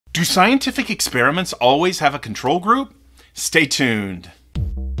Do scientific experiments always have a control group? Stay tuned.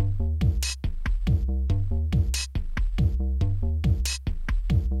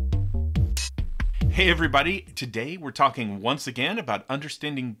 Hey everybody, today we're talking once again about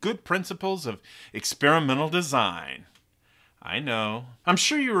understanding good principles of experimental design. I know. I'm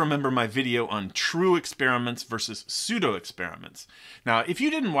sure you remember my video on true experiments versus pseudo experiments. Now, if you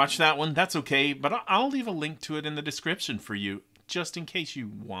didn't watch that one, that's okay, but I'll leave a link to it in the description for you, just in case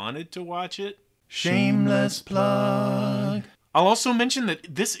you wanted to watch it. Shameless plug. I'll also mention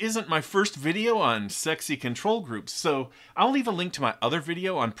that this isn't my first video on sexy control groups, so I'll leave a link to my other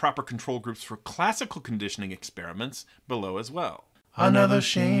video on proper control groups for classical conditioning experiments below as well. Another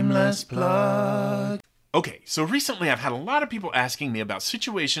shameless plug. Okay, so recently I've had a lot of people asking me about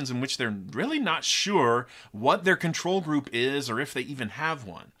situations in which they're really not sure what their control group is or if they even have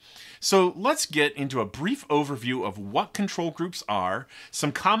one. So let's get into a brief overview of what control groups are,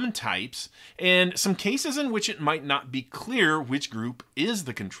 some common types, and some cases in which it might not be clear which group is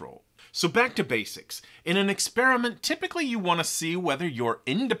the control. So back to basics. In an experiment, typically you want to see whether your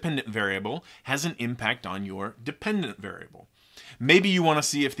independent variable has an impact on your dependent variable. Maybe you want to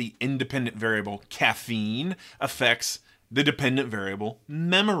see if the independent variable caffeine affects the dependent variable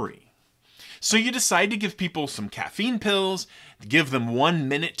memory. So you decide to give people some caffeine pills, give them 1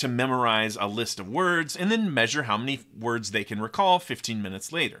 minute to memorize a list of words, and then measure how many words they can recall 15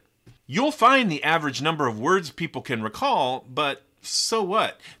 minutes later. You'll find the average number of words people can recall, but so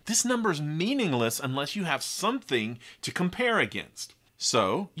what? This number is meaningless unless you have something to compare against.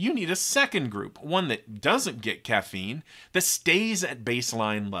 So you need a second group, one that doesn't get caffeine, that stays at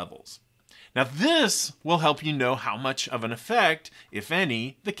baseline levels. Now this will help you know how much of an effect, if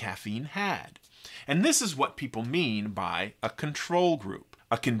any, the caffeine had. And this is what people mean by a control group,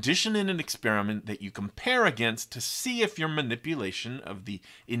 a condition in an experiment that you compare against to see if your manipulation of the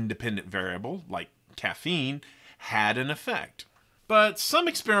independent variable, like caffeine, had an effect. But some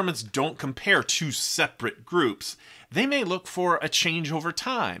experiments don't compare two separate groups. They may look for a change over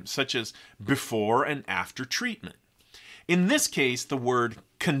time, such as before and after treatment. In this case, the word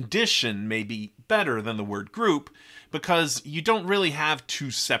condition may be better than the word group because you don't really have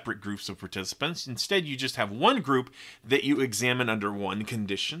two separate groups of participants. Instead, you just have one group that you examine under one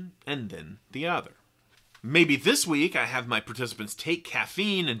condition and then the other. Maybe this week I have my participants take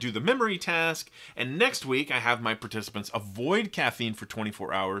caffeine and do the memory task, and next week I have my participants avoid caffeine for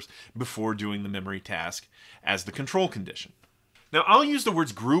 24 hours before doing the memory task as the control condition. Now I'll use the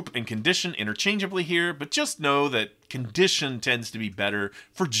words group and condition interchangeably here, but just know that condition tends to be better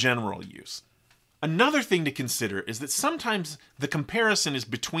for general use. Another thing to consider is that sometimes the comparison is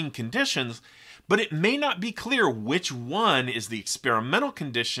between conditions, but it may not be clear which one is the experimental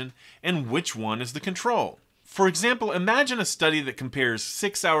condition and which one is the control. For example, imagine a study that compares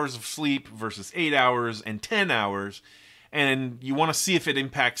 6 hours of sleep versus 8 hours and 10 hours, and you want to see if it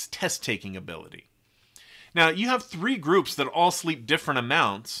impacts test-taking ability. Now, you have 3 groups that all sleep different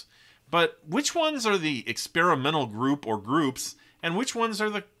amounts, but which ones are the experimental group or groups, and which ones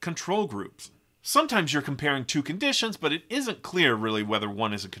are the control groups? Sometimes you're comparing 2 conditions, but it isn't clear really whether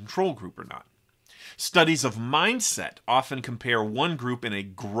one is a control group or not. Studies of mindset often compare one group in a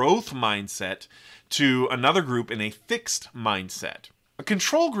growth mindset to another group in a fixed mindset. A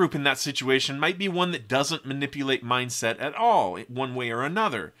control group in that situation might be one that doesn't manipulate mindset at all, one way or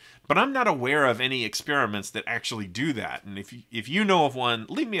another. But I'm not aware of any experiments that actually do that. And if you know of one,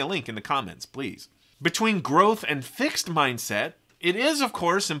 leave me a link in the comments, please. Between growth and fixed mindset, it is, of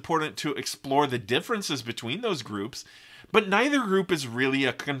course, important to explore the differences between those groups, but neither group is really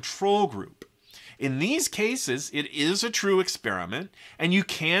a control group. In these cases, it is a true experiment, and you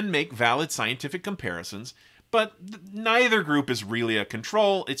can make valid scientific comparisons, but neither group is really a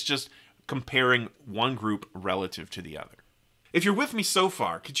control. It's just comparing one group relative to the other. If you're with me so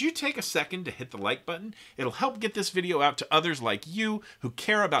far, could you take a second to hit the like button? It'll help get this video out to others like you who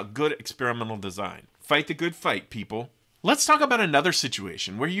care about good experimental design. Fight the good fight, people. Let's talk about another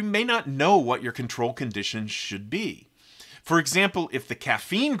situation where you may not know what your control condition should be. For example, if the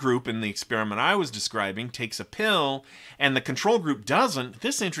caffeine group in the experiment I was describing takes a pill and the control group doesn't,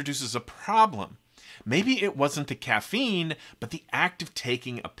 this introduces a problem. Maybe it wasn't the caffeine, but the act of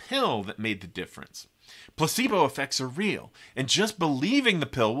taking a pill that made the difference. Placebo effects are real, and just believing the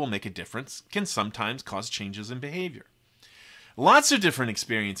pill will make a difference can sometimes cause changes in behavior. Lots of different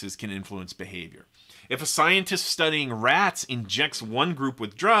experiences can influence behavior. If a scientist studying rats injects one group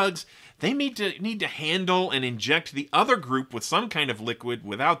with drugs, they need to handle and inject the other group with some kind of liquid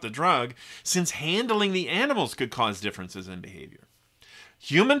without the drug, since handling the animals could cause differences in behavior.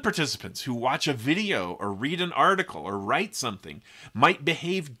 Human participants who watch a video or read an article or write something might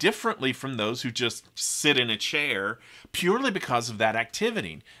behave differently from those who just sit in a chair purely because of that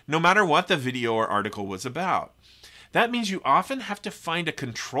activity, no matter what the video or article was about. That means you often have to find a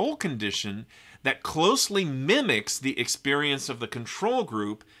control condition that closely mimics the experience of the control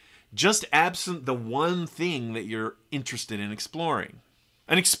group, just absent the one thing that you're interested in exploring.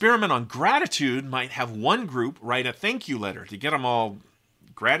 An experiment on gratitude might have one group write a thank you letter to get them all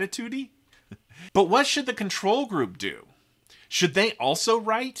gratitude-y? But what should the control group do? Should they also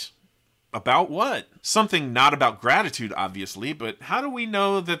write? About what? Something not about gratitude, obviously, but how do we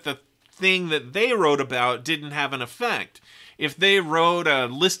know that the thing that they wrote about didn't have an effect? If they wrote a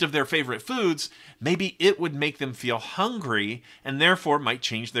list of their favorite foods, maybe it would make them feel hungry and therefore might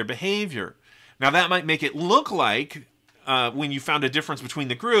change their behavior. Now that might make it look like when you found a difference between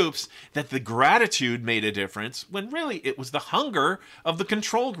the groups, that the gratitude made a difference, when really it was the hunger of the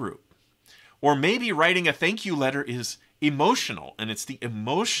control group. Or maybe writing a thank you letter is emotional, and it's the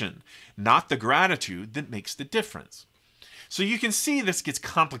emotion, not the gratitude, that makes the difference. So you can see this gets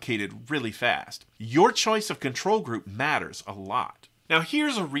complicated really fast. Your choice of control group matters a lot. Now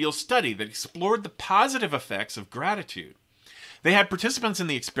here's a real study that explored the positive effects of gratitude. They had participants in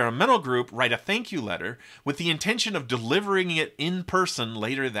the experimental group write a thank you letter with the intention of delivering it in person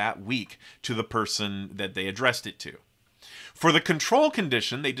later that week to the person that they addressed it to. For the control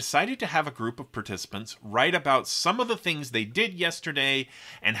condition, they decided to have a group of participants write about some of the things they did yesterday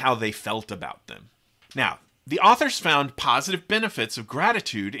and how they felt about them. Now, the authors found positive benefits of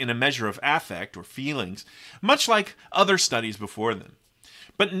gratitude in a measure of affect or feelings, much like other studies before them.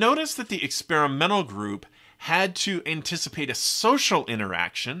 But notice that the experimental group had to anticipate a social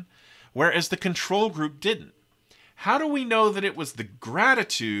interaction, whereas the control group didn't. How do we know that it was the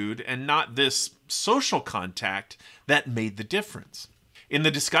gratitude and not this social contact that made the difference? In the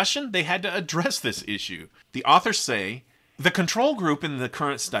discussion, they had to address this issue. The authors say, the control group in the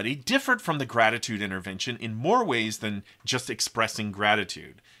current study differed from the gratitude intervention in more ways than just expressing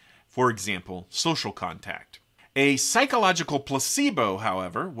gratitude. For example, social contact. A psychological placebo,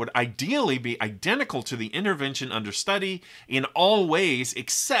 however, would ideally be identical to the intervention under study in all ways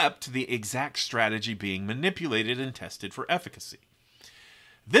except the exact strategy being manipulated and tested for efficacy.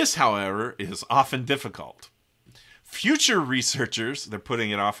 This, however, is often difficult. Future researchers, they're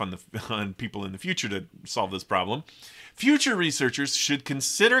putting it off on people in the future to solve this problem, future researchers should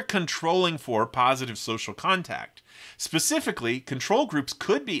consider controlling for positive social contact. Specifically, control groups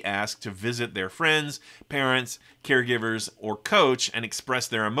could be asked to visit their friends, parents, caregivers, or coach and express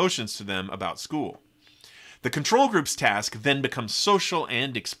their emotions to them about school. The control group's task then becomes social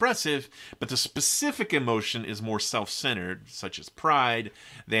and expressive, but the specific emotion is more self-centered, such as pride,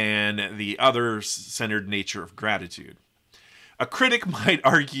 than the other-centered nature of gratitude. A critic might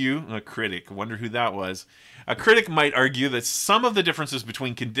argue that some of the differences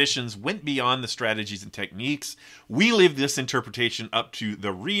between conditions went beyond the strategies and techniques. We leave this interpretation up to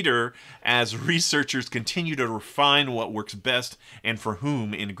the reader as researchers continue to refine what works best and for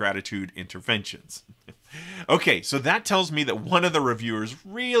whom in gratitude interventions. Okay, so that tells me that one of the reviewers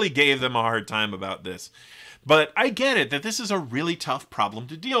really gave them a hard time about this. But I get it that this is a really tough problem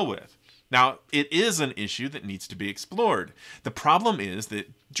to deal with. Now, it is an issue that needs to be explored. The problem is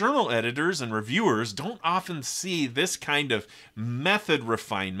that journal editors and reviewers don't often see this kind of method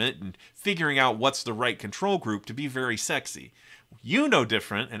refinement and figuring out what's the right control group to be very sexy. You know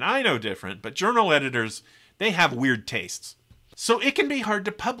different, and I know different, but journal editors, they have weird tastes. So it can be hard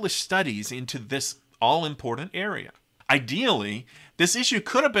to publish studies into this all-important area. Ideally, this issue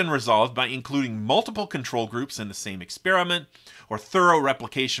could have been resolved by including multiple control groups in the same experiment, or thorough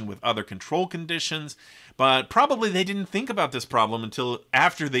replication with other control conditions, but probably they didn't think about this problem until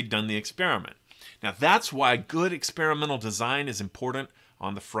after they'd done the experiment. Now that's why good experimental design is important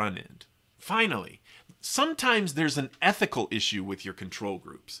on the front end. Finally, sometimes there's an ethical issue with your control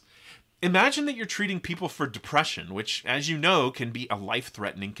groups. Imagine that you're treating people for depression, which, as you know, can be a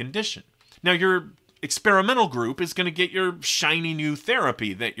life-threatening condition. Now your experimental group is going to get your shiny new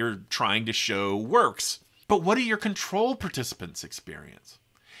therapy that you're trying to show works. But what do your control participants experience?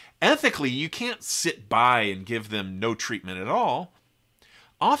 Ethically, you can't sit by and give them no treatment at all.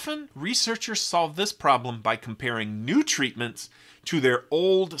 Often, researchers solve this problem by comparing new treatments to their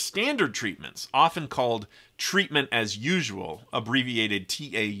old standard treatments, often called treatment as usual, abbreviated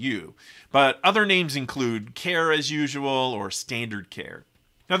TAU. But other names include care as usual or standard care.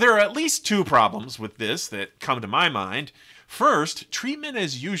 Now, there are at least two problems with this that come to my mind. First, treatment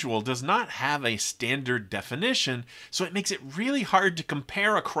as usual does not have a standard definition, so it makes it really hard to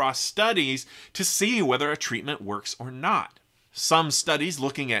compare across studies to see whether a treatment works or not. Some studies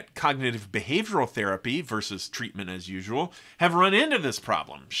looking at cognitive behavioral therapy versus treatment as usual have run into this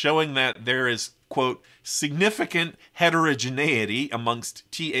problem, showing that there is, quote, significant heterogeneity amongst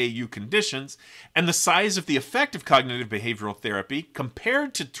TAU conditions, and the size of the effect of cognitive behavioral therapy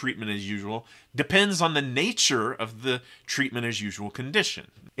compared to treatment as usual depends on the nature of the treatment as usual condition.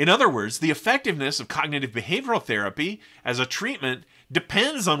 In other words, the effectiveness of cognitive behavioral therapy as a treatment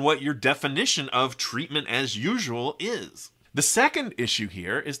depends on what your definition of treatment as usual is. The second issue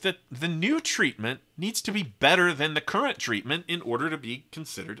here is that the new treatment needs to be better than the current treatment in order to be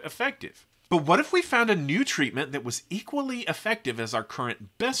considered effective. But what if we found a new treatment that was equally effective as our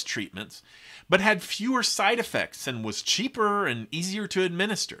current best treatments, but had fewer side effects and was cheaper and easier to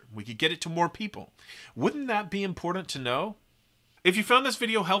administer? We could get it to more people. Wouldn't that be important to know? If you found this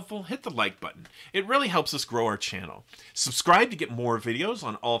video helpful, hit the like button. It really helps us grow our channel. Subscribe to get more videos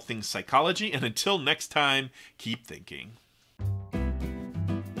on all things psychology, and until next time, keep thinking.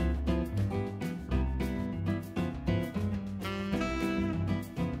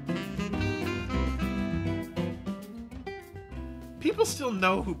 People still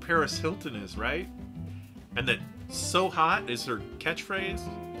know who Paris Hilton is, right? And that "so hot" is her catchphrase?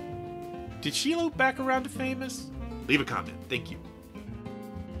 Did she loop back around to famous? Leave a comment. Thank you.